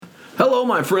Hello,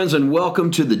 my friends, and welcome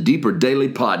to the Deeper Daily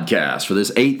Podcast for this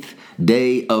 8th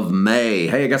day of May.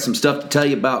 Hey, I got some stuff to tell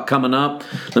you about coming up.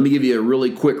 Let me give you a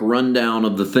really quick rundown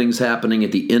of the things happening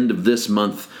at the end of this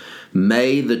month.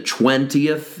 May the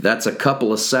 20th, that's a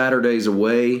couple of Saturdays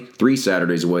away, 3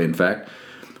 Saturdays away, in fact.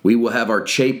 We will have our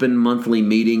Chapin monthly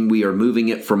meeting. We are moving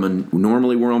it from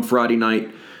normally we're on Friday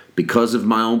night. Because of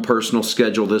my own personal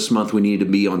schedule this month, we need to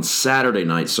be on Saturday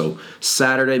night. So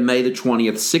Saturday, May the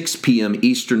 20th, 6 p.m.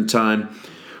 Eastern Time,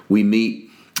 we meet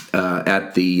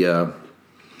at the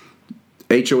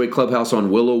HOA Clubhouse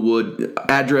on Willowwood.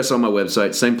 Address on my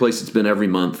website, same place it's been every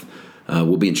month.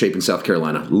 We'll be in Chapin, South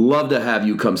Carolina. Love to have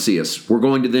you come see us. We're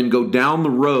going to then go down the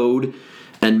road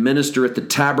and minister at the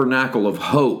Tabernacle of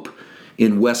Hope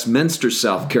in Westminster,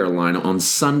 South Carolina on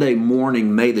Sunday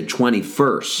morning, May the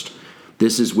 21st.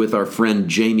 This is with our friend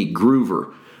Jamie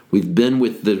Groover. We've been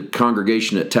with the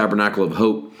congregation at Tabernacle of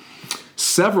Hope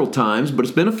several times, but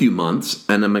it's been a few months,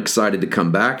 and I'm excited to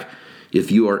come back. If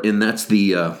you are in, that's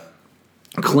the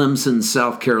Clemson,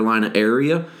 South Carolina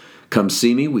area, come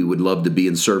see me. We would love to be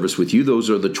in service with you. Those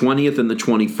are the 20th and the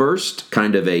 21st,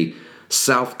 kind of a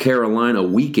South Carolina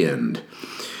weekend.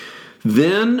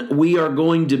 Then we are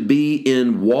going to be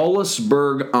in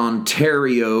Wallaceburg,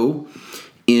 Ontario,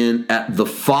 at the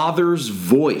Father's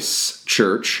Voice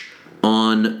Church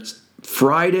on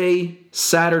Friday,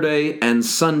 Saturday, and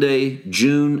Sunday,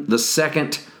 June the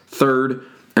 2nd, 3rd,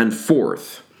 and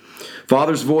 4th.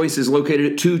 Father's Voice is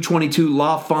located at 222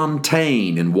 La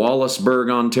Fontaine in Wallaceburg,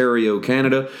 Ontario,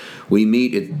 Canada. We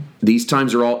meet these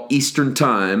times are all Eastern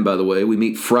Time, by the way. We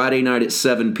meet Friday night at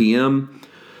 7 p.m.,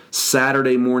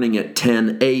 Saturday morning at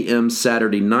 10 a.m.,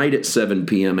 Saturday night at 7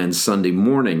 p.m., and Sunday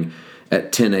morning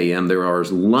at 10 a.m. There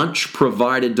is lunch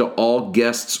provided to all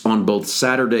guests on both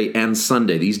Saturday and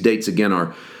Sunday. These dates, again,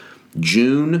 are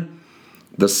June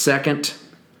the 2nd,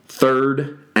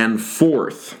 3rd, and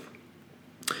 4th.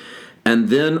 And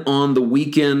then on the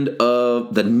weekend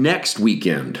of the next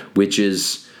weekend, which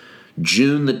is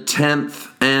June the 10th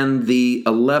and the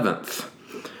 11th,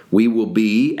 we will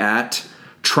be at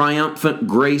Triumphant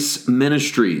Grace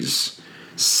Ministries,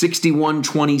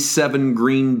 6127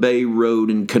 Green Bay Road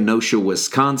in Kenosha,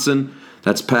 Wisconsin.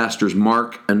 That's Pastors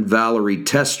Mark and Valerie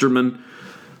Testerman.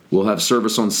 We'll have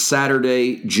service on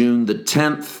Saturday, June the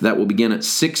 10th. That will begin at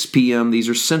 6 p.m. These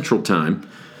are Central Time.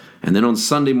 And then on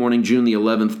Sunday morning, June the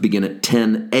 11th, begin at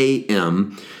 10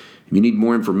 a.m. If you need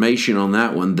more information on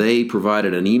that one, they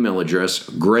provided an email address,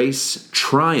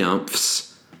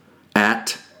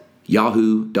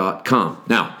 gracetriumphs@yahoo.com.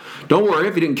 Now, don't worry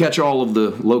if you didn't catch all of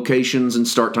the locations and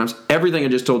start times. Everything I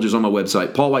just told you is on my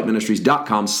website,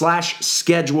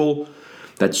 paulwhiteministries.com/schedule.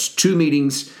 That's 2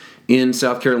 meetings in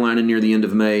South Carolina near the end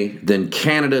of May, then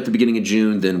Canada at the beginning of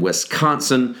June, then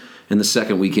Wisconsin in the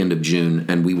second weekend of June.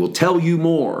 And we will tell you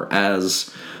more as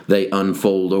they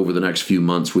unfold over the next few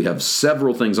months. We have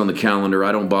several things on the calendar.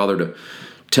 I don't bother to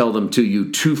tell them to you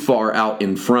too far out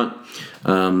in front.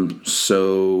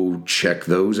 So check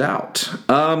those out.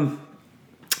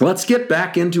 Let's get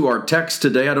back into our text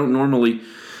today. I don't normally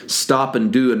stop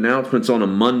and do announcements on a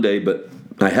Monday, but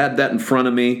I had that in front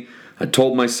of me. I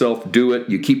told myself, do it.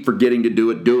 You keep forgetting to do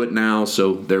it. Do it now.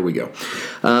 So there we go.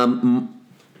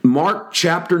 Mark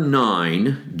chapter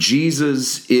 9,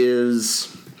 Jesus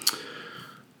is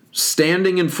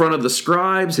standing in front of the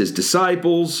scribes, his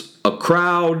disciples, a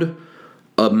crowd,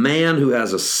 a man who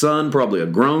has a son, probably a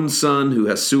grown son, who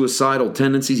has suicidal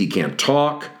tendencies. He can't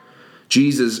talk.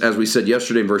 Jesus, as we said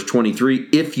yesterday in verse 23,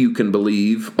 if you can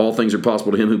believe, all things are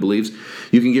possible to him who believes.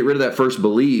 You can get rid of that first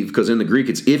believe, because in the Greek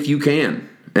it's if you can.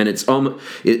 And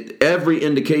every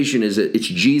indication is that it's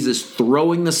Jesus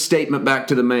throwing the statement back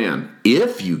to the man.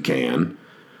 If you can.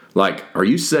 Like, are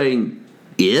you saying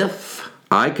if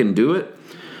I can do it?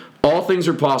 All things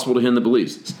are possible to him that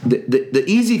believes. The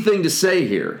easy thing to say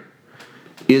here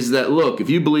is that, look, if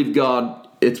you believe God,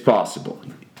 it's possible.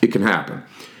 It can happen.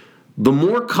 The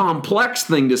more complex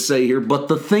thing to say here, but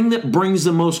the thing that brings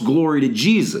the most glory to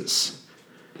Jesus,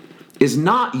 is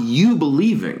not you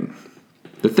believing.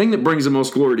 The thing that brings the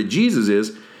most glory to Jesus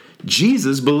is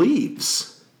Jesus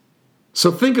believes. So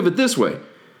think of it this way.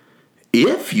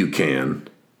 If you can,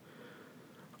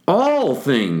 all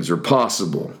things are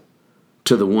possible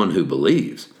to the one who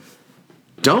believes.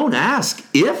 Don't ask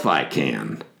if I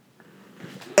can.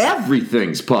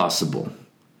 Everything's possible.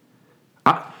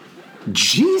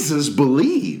 Jesus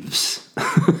believes.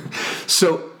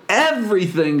 So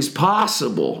everything's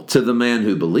possible to the man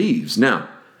who believes. Now,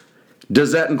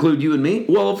 does that include you and me?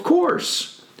 Well, of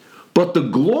course. But the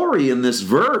glory in this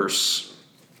verse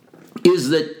is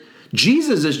that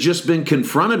Jesus has just been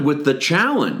confronted with the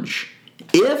challenge.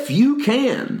 If you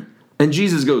can. And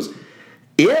Jesus goes,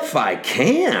 if I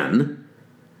can,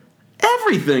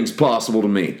 everything's possible to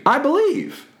me. I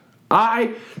believe.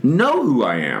 I know who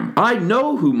I am. I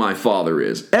know who my Father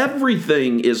is.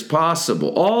 Everything is possible.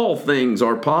 All things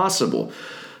are possible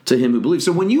to him who believes.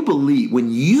 So when you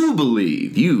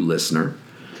believe, you listener,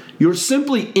 you're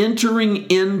simply entering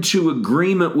into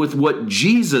agreement with what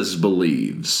Jesus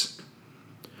believes.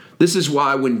 This is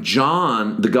why when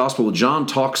John, the Gospel of John,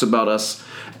 talks about us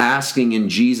asking in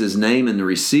Jesus' name and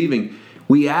receiving,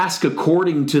 we ask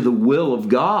according to the will of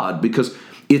God, because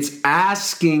it's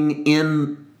asking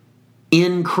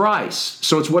in Christ.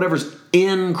 So it's whatever's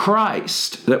in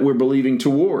Christ that we're believing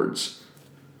towards.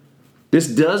 This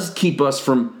does keep us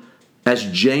from, as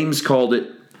James called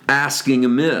it, asking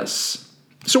amiss.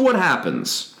 So what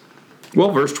happens?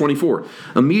 Well, verse 24.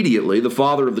 Immediately the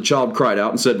father of the child cried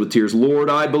out and said with tears, "Lord,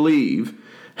 I believe.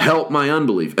 Help my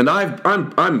unbelief." And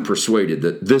I'm persuaded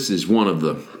that this is one of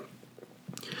the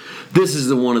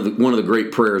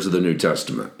great prayers of the New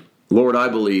Testament. Lord, I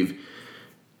believe.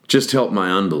 Just help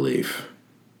my unbelief.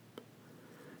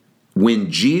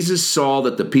 When Jesus saw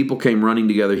that the people came running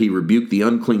together, he rebuked the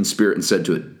unclean spirit and said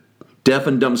to it, "Deaf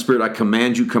and dumb spirit, I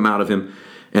command you, come out of him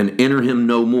and enter him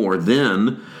no more."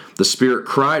 Then the spirit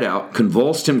cried out,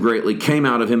 convulsed him greatly, came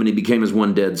out of him, and he became as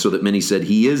one dead, so that many said,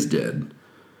 "He is dead."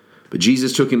 But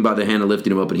Jesus took him by the hand and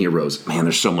lifted him up, and he arose. Man,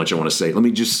 there's so much I want to say. We're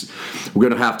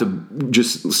going to have to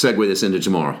just segue this into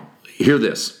tomorrow. Hear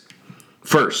this.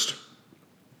 First,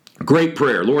 great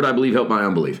prayer. Lord, I believe, help my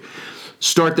unbelief.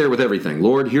 Start there with everything.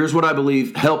 Lord, here's what I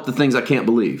believe. Help the things I can't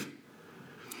believe.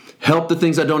 Help the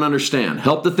things I don't understand.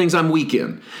 Help the things I'm weak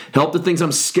in. Help the things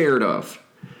I'm scared of.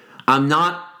 I'm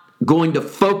not going to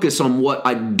focus on what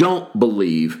I don't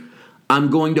believe. I'm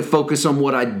going to focus on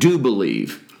what I do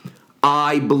believe.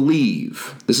 I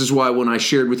believe. This is why when I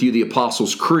shared with you the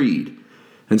Apostles' Creed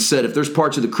and said, if there's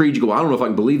parts of the creed you go, I don't know if I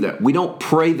can believe that. We don't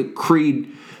pray the creed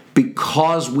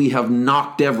because we have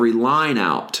knocked every line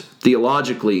out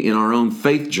theologically in our own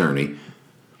faith journey,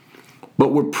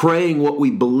 but we're praying what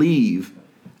we believe,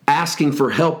 asking for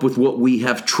help with what we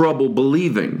have trouble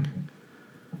believing.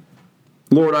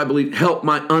 Lord, I believe, help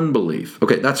my unbelief.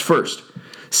 Okay, that's first.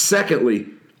 Secondly,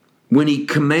 when he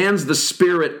commands the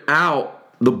spirit out,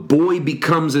 the boy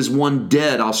becomes as one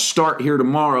dead. I'll start here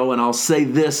tomorrow, and I'll say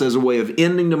this as a way of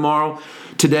ending tomorrow,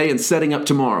 today, and setting up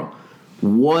tomorrow.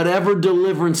 Whatever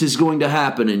deliverance is going to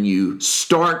happen in you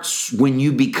starts when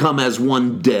you become as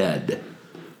one dead.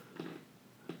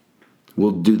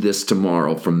 We'll do this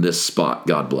tomorrow from this spot.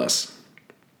 God bless.